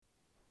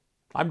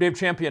I'm Dave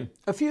Champion.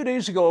 A few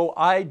days ago,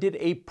 I did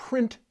a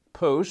print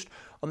post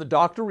on the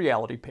Dr.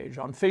 Reality page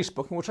on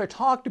Facebook in which I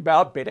talked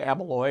about beta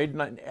amyloid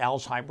and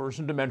Alzheimer's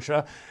and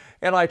dementia,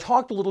 and I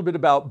talked a little bit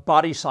about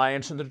body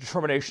science and the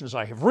determinations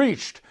I have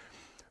reached.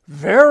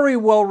 Very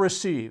well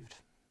received,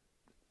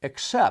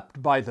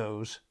 except by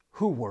those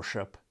who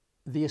worship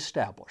the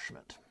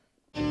establishment.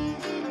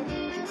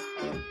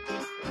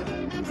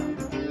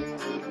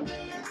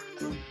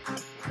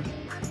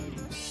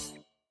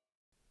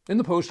 In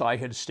the post, I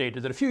had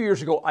stated that a few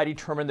years ago, I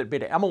determined that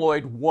beta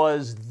amyloid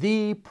was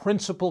the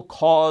principal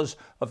cause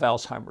of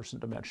Alzheimer's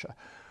and dementia.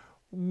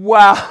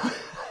 Wow.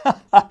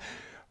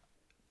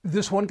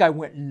 This one guy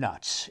went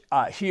nuts.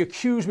 He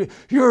accused me,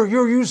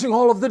 you're using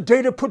all of the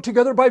data put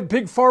together by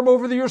Big Pharma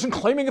over the years and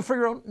claiming it for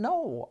your own.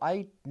 No,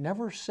 I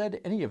never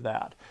said any of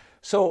that.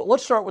 So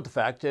let's start with the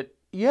fact that,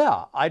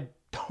 yeah, I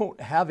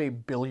don't have a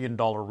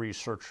billion-dollar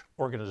research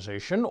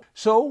organization.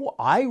 So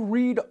I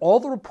read all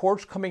the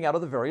reports coming out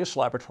of the various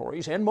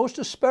laboratories, and most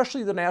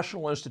especially the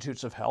National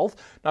Institutes of Health,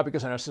 not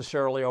because I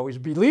necessarily always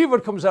believe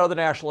what comes out of the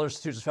National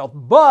Institutes of Health,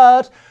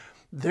 but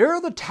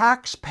they're the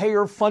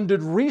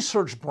taxpayer-funded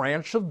research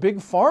branch of Big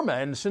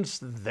Pharma, and since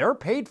they're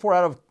paid for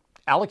out of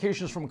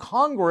allocations from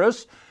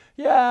Congress,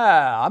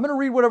 yeah, I'm going to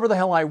read whatever the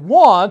hell I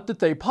want that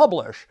they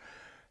publish.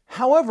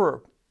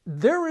 However,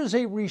 there is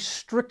a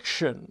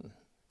restriction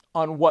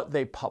on what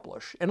they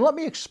publish. And let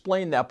me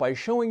explain that by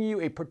showing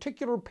you a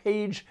particular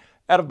page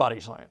out of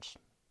Body Science.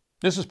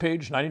 This is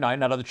page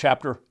 99 out of the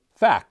chapter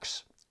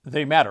Facts.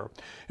 They Matter.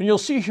 And you'll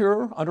see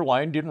here,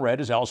 underlined in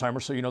red, is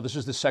Alzheimer's, so you know this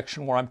is the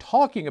section where I'm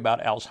talking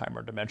about Alzheimer's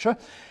and dementia.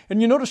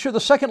 And you notice here the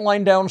second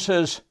line down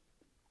says,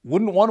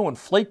 wouldn't want to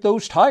inflate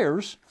those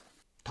tires.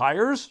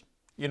 Tires?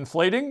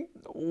 Inflating?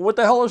 What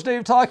the hell is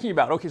Dave talking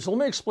about? Okay, so let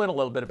me explain a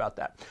little bit about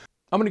that.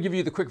 I'm going to give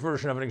you the quick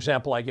version of an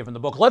example I give in the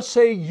book. Let's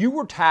say you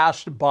were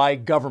tasked by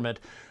government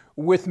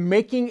with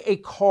making a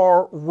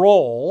car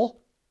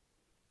roll,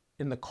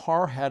 and the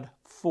car had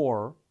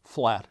 4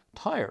 flat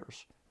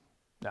tires.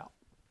 Now,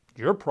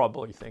 you're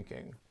probably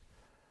thinking,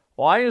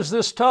 why is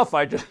this tough?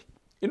 I just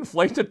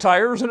inflate the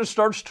tires and it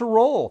starts to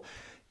roll.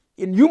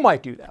 And you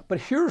might do that, but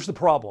here's the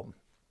problem.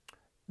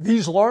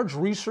 These large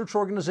research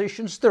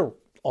organizations, they're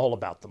all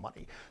about the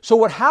money. So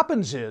what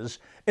happens is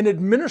an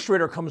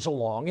administrator comes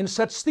along and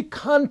sets the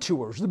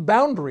contours, the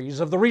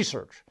boundaries of the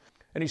research.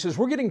 And he says,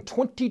 we're getting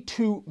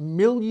 $22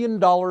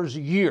 million a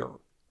year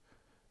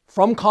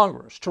from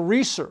Congress to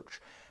research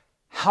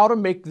how to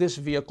make this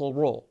vehicle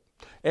roll.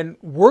 And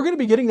we're going to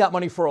be getting that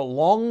money for a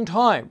long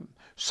time.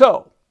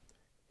 So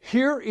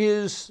here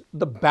is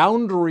the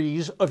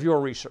boundaries of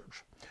your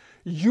research.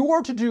 You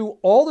are to do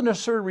all the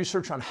necessary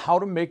research on how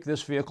to make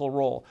this vehicle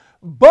roll,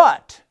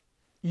 but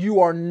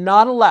you are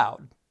not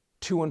allowed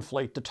to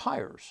inflate the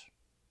tires.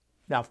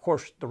 Now, of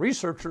course, the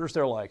researchers,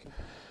 they're like,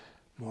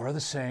 more of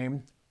the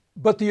same.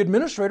 But the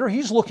administrator,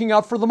 he's looking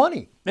out for the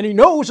money. And he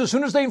knows as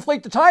soon as they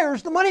inflate the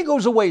tires, the money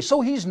goes away.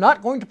 So he's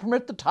not going to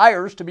permit the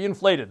tires to be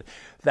inflated.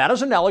 That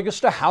is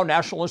analogous to how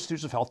National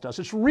Institutes of Health does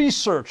its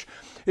research.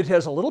 It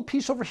has a little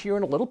piece over here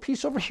and a little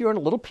piece over here and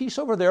a little piece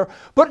over there,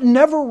 but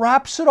never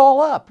wraps it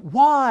all up.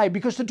 Why?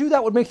 Because to do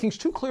that would make things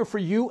too clear for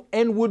you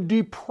and would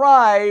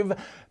deprive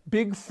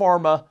Big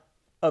Pharma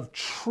of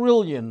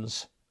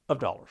trillions of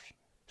dollars.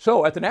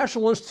 So at the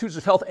National Institutes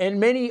of Health and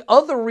many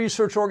other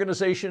research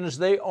organizations,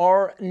 they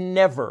are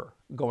never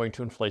going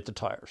to inflate the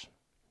tires.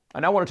 I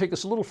now want to take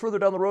this a little further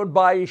down the road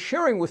by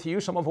sharing with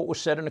you some of what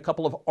was said in a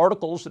couple of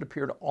articles that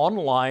appeared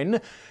online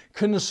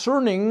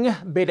concerning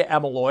beta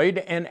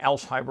amyloid and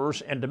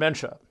Alzheimer's and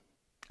dementia.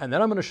 And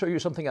then I'm going to show you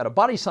something out of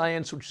Body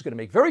Science, which is going to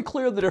make very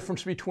clear the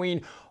difference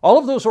between all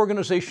of those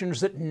organizations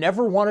that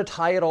never want to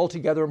tie it all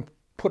together and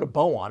put a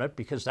bow on it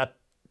because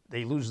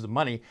they lose the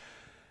money,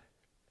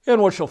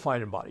 and what you'll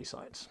find in Body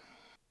Science.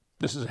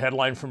 This is a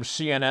headline from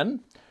CNN.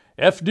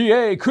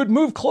 FDA could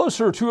move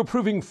closer to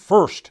approving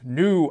first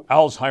new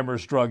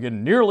Alzheimer's drug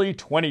in nearly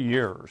 20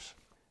 years.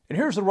 And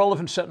here's the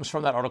relevant sentence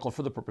from that article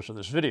for the purpose of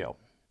this video.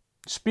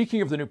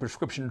 Speaking of the new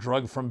prescription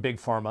drug from Big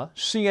Pharma,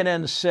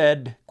 CNN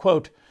said,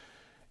 quote,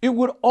 it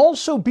would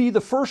also be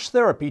the first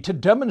therapy to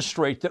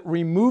demonstrate that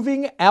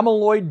removing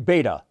amyloid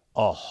beta,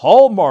 a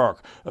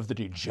hallmark of the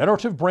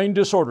degenerative brain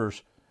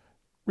disorders,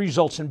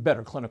 results in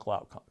better clinical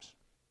outcomes.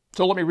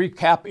 So let me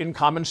recap in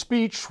common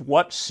speech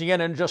what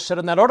CNN just said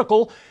in that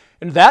article,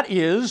 and that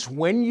is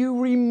when you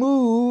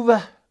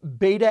remove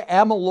beta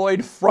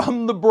amyloid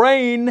from the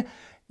brain,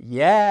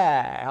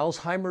 yeah,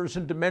 Alzheimer's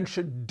and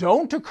dementia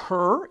don't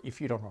occur if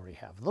you don't already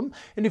have them,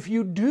 and if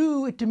you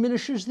do, it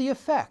diminishes the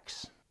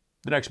effects.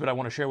 The next bit I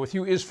want to share with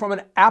you is from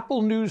an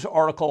Apple News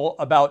article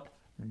about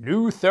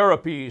new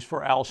therapies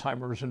for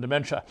Alzheimer's and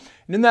dementia.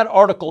 And in that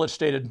article it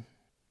stated,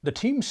 the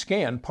team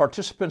scanned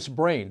participants'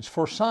 brains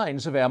for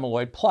signs of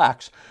amyloid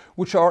plaques,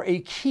 which are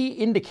a key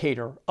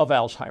indicator of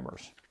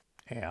Alzheimer's.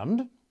 And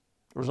the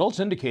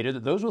results indicated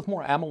that those with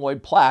more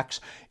amyloid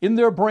plaques in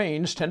their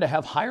brains tend to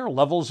have higher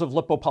levels of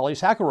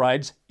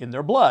lipopolysaccharides in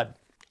their blood.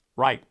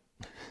 Right.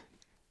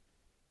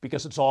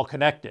 Because it's all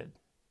connected.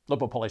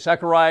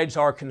 Lipopolysaccharides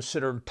are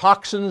considered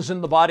toxins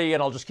in the body,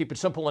 and I'll just keep it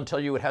simple and tell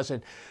you it has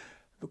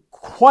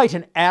quite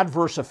an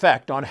adverse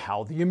effect on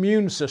how the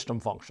immune system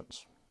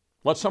functions.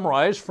 Let's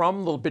summarize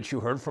from the bits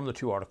you heard from the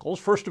two articles.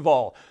 First of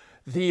all,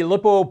 the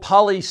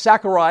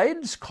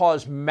lipopolysaccharides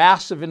cause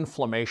massive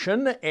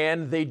inflammation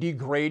and they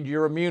degrade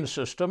your immune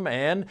system,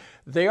 and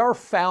they are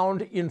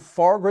found in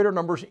far greater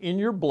numbers in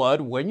your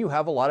blood when you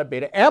have a lot of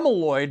beta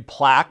amyloid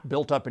plaque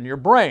built up in your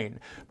brain.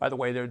 By the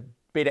way, the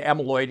beta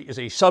amyloid is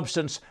a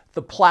substance.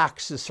 The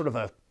plaques is sort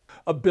of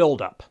a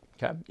buildup.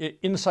 Okay,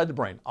 inside the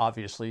brain.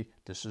 Obviously,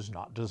 this is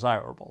not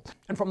desirable.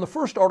 And from the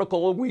first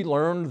article, we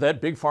learned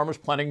that Big Pharma is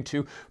planning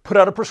to put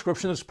out a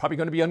prescription that's probably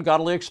going to be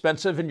ungodly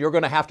expensive and you're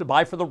going to have to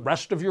buy for the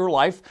rest of your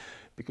life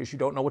because you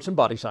don't know what's in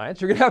body science.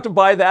 You're going to have to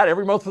buy that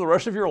every month for the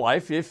rest of your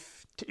life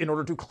in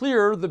order to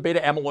clear the beta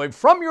amyloid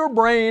from your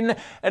brain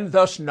and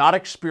thus not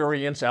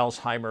experience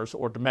Alzheimer's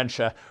or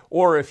dementia,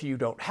 or if you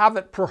don't have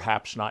it,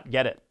 perhaps not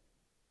get it.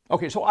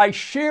 Okay, so I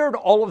shared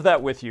all of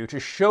that with you to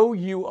show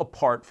you a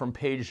part from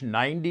page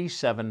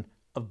 97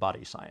 of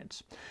Body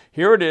Science.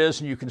 Here it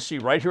is, and you can see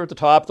right here at the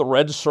top, the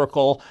red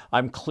circle.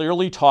 I'm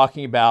clearly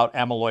talking about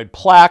amyloid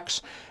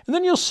plaques. And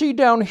then you'll see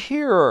down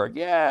here,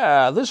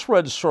 this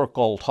red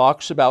circle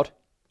talks about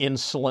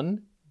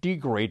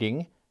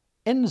insulin-degrading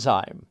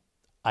enzyme,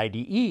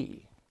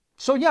 IDE.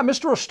 So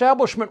Mr.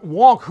 Establishment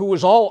Wonk, who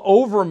was all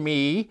over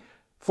me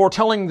for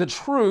telling the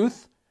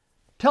truth,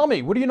 tell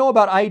me, what do you know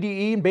about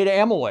IDE and beta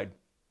amyloid?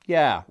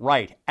 Yeah,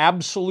 right.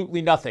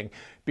 Absolutely nothing.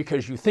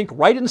 Because you think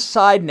right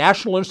inside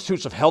National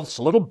Institutes of Health's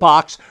little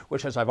box,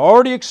 which, as I've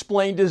already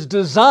explained, is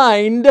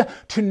designed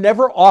to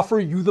never offer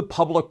you, the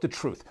public, the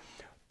truth.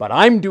 But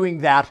I'm doing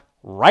that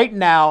right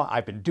now.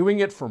 I've been doing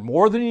it for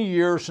more than a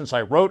year since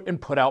I wrote and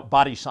put out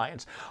Body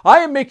Science. I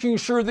am making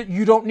sure that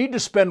you don't need to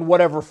spend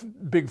whatever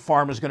Big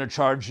Pharma is going to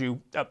charge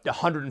you,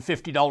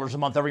 $150 a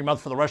month every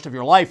month for the rest of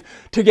your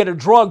life, to get a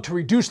drug to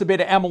reduce the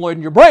beta amyloid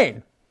in your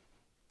brain.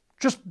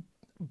 Just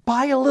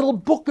buy a little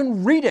book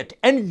and read it,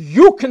 and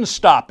you can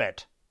stop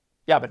it.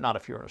 Yeah, but not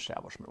if you're an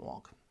establishment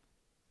wonk.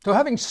 So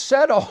having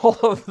said all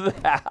of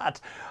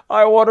that,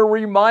 I want to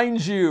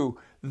remind you,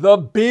 the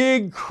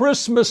big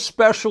Christmas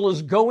special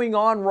is going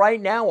on right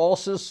now, all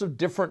sorts of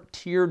different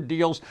tiered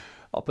deals.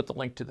 I'll put the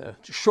link to the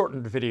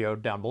shortened video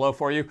down below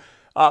for you.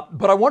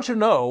 But I want you to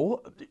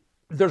know,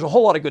 there's a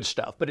whole lot of good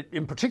stuff, but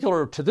in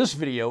particular to this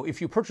video,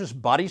 if you purchase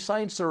Body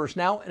Science, there is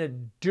now an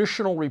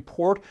additional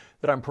report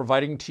that I'm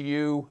providing to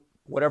you.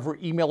 Whatever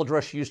email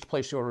address you use to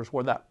place the orders,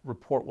 where that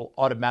report will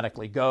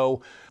automatically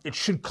go. It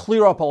should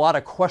clear up a lot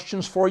of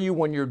questions for you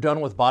when you're done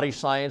with Body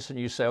Science and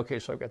you say, okay,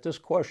 so I've got this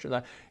question.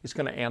 It's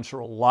going to answer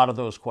a lot of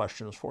those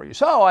questions for you.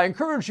 So I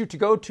encourage you to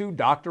go to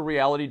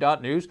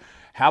drreality.news,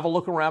 have a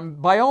look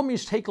around. By all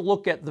means, take a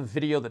look at the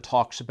video that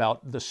talks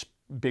about the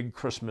big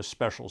Christmas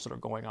specials that are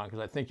going on, because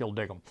I think you'll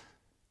dig them.